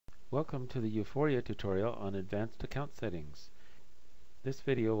Welcome to the Euphoria tutorial on advanced account settings. This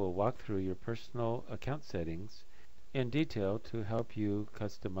video will walk through your personal account settings in detail to help you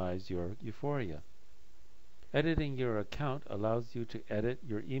customize your Euphoria. Editing your account allows you to edit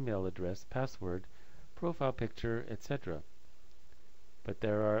your email address, password, profile picture, etc. But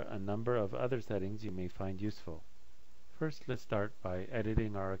there are a number of other settings you may find useful. First, let's start by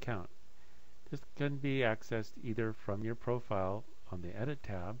editing our account. This can be accessed either from your profile on the Edit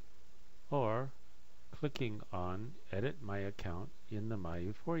tab or clicking on Edit My Account in the My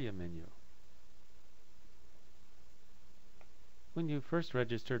Euphoria menu. When you first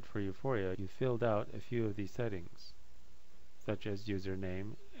registered for Euphoria, you filled out a few of these settings, such as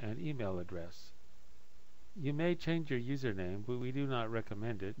username and email address. You may change your username, but we do not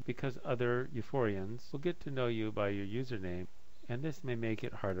recommend it because other Euphorians will get to know you by your username, and this may make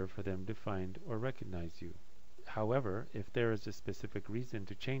it harder for them to find or recognize you. However, if there is a specific reason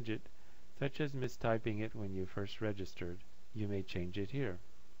to change it, such as mistyping it when you first registered, you may change it here.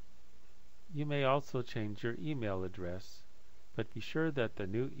 You may also change your email address, but be sure that the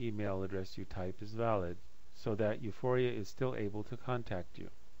new email address you type is valid, so that Euphoria is still able to contact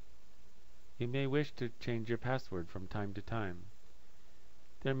you. You may wish to change your password from time to time.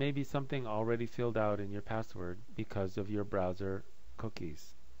 There may be something already filled out in your password because of your browser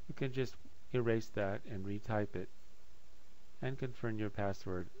cookies. You can just erase that and retype it, and confirm your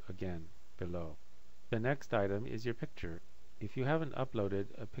password again below. The next item is your picture. If you haven't uploaded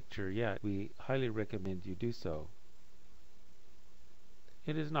a picture yet, we highly recommend you do so.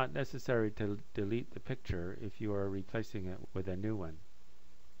 It is not necessary to delete the picture if you are replacing it with a new one.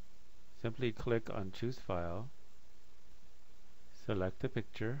 Simply click on Choose File, select a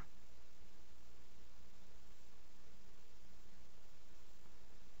picture.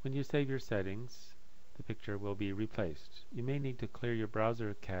 When you save your settings, the picture will be replaced. You may need to clear your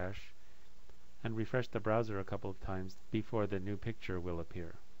browser cache and refresh the browser a couple of times before the new picture will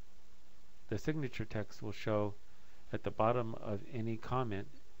appear. The signature text will show at the bottom of any comment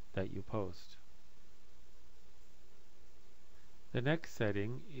that you post. The next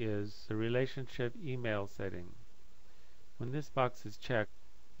setting is the relationship email setting. When this box is checked,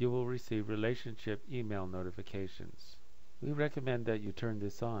 you will receive relationship email notifications. We recommend that you turn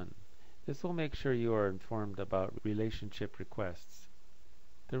this on. This will make sure you are informed about relationship requests.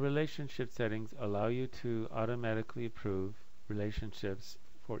 The relationship settings allow you to automatically approve relationships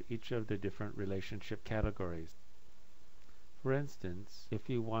for each of the different relationship categories. For instance, if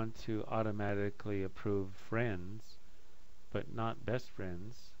you want to automatically approve friends, but not best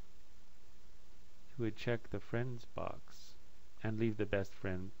friends, you would check the friends box and leave the best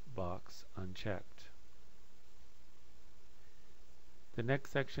friend box unchecked. The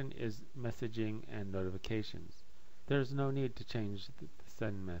next section is messaging and notifications. There is no need to change the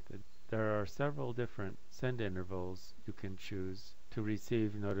send method. There are several different send intervals you can choose to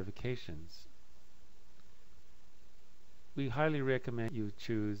receive notifications. We highly recommend you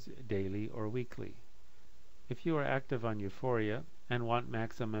choose daily or weekly. If you are active on Euphoria and want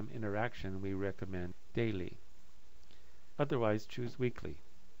maximum interaction, we recommend daily. Otherwise, choose weekly.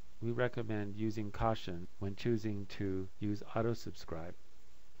 We recommend using caution when choosing to use auto-subscribe.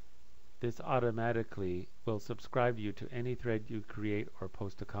 This automatically will subscribe you to any thread you create or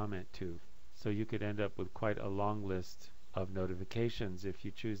post a comment to, so you could end up with quite a long list of notifications if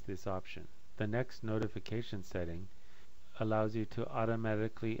you choose this option. The next notification setting allows you to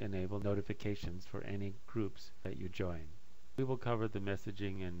automatically enable notifications for any groups that you join. We will cover the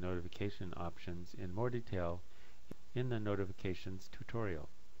messaging and notification options in more detail in the notifications tutorial.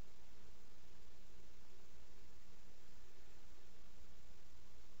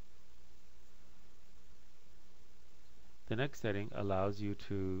 The next setting allows you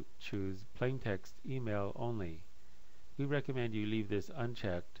to choose plain text email only. We recommend you leave this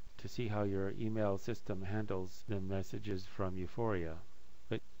unchecked to see how your email system handles the messages from Euphoria.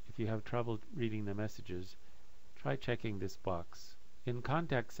 But if you have trouble reading the messages, try checking this box. In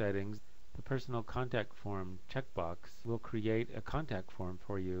contact settings, the personal contact form checkbox will create a contact form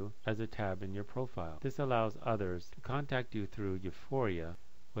for you as a tab in your profile. This allows others to contact you through Euphoria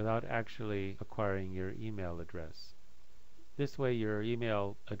without actually acquiring your email address. This way your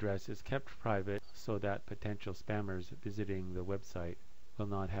email address is kept private so that potential spammers visiting the website will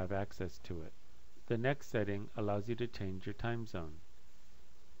not have access to it. The next setting allows you to change your time zone.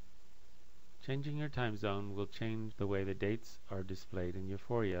 Changing your time zone will change the way the dates are displayed in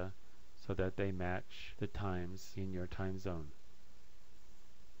Euphoria so that they match the times in your time zone.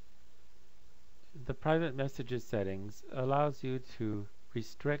 The private messages settings allows you to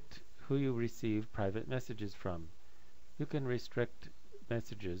restrict who you receive private messages from. You can restrict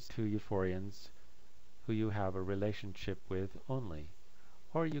messages to Euphorians who you have a relationship with only,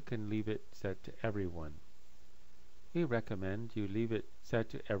 or you can leave it set to everyone. We recommend you leave it set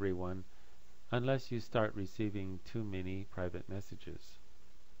to everyone unless you start receiving too many private messages.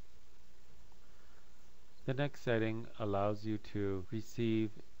 The next setting allows you to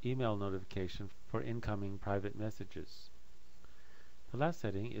receive email notification for incoming private messages. The last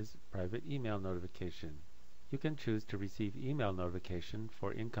setting is private email notification. You can choose to receive email notification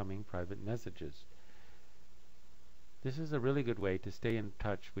for incoming private messages. This is a really good way to stay in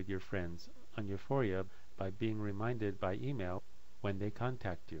touch with your friends on Euphoria by being reminded by email when they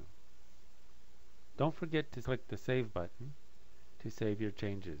contact you. Don't forget to click the Save button to save your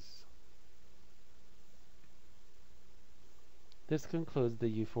changes. This concludes the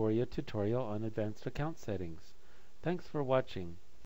Euphoria tutorial on advanced account settings. Thanks for watching.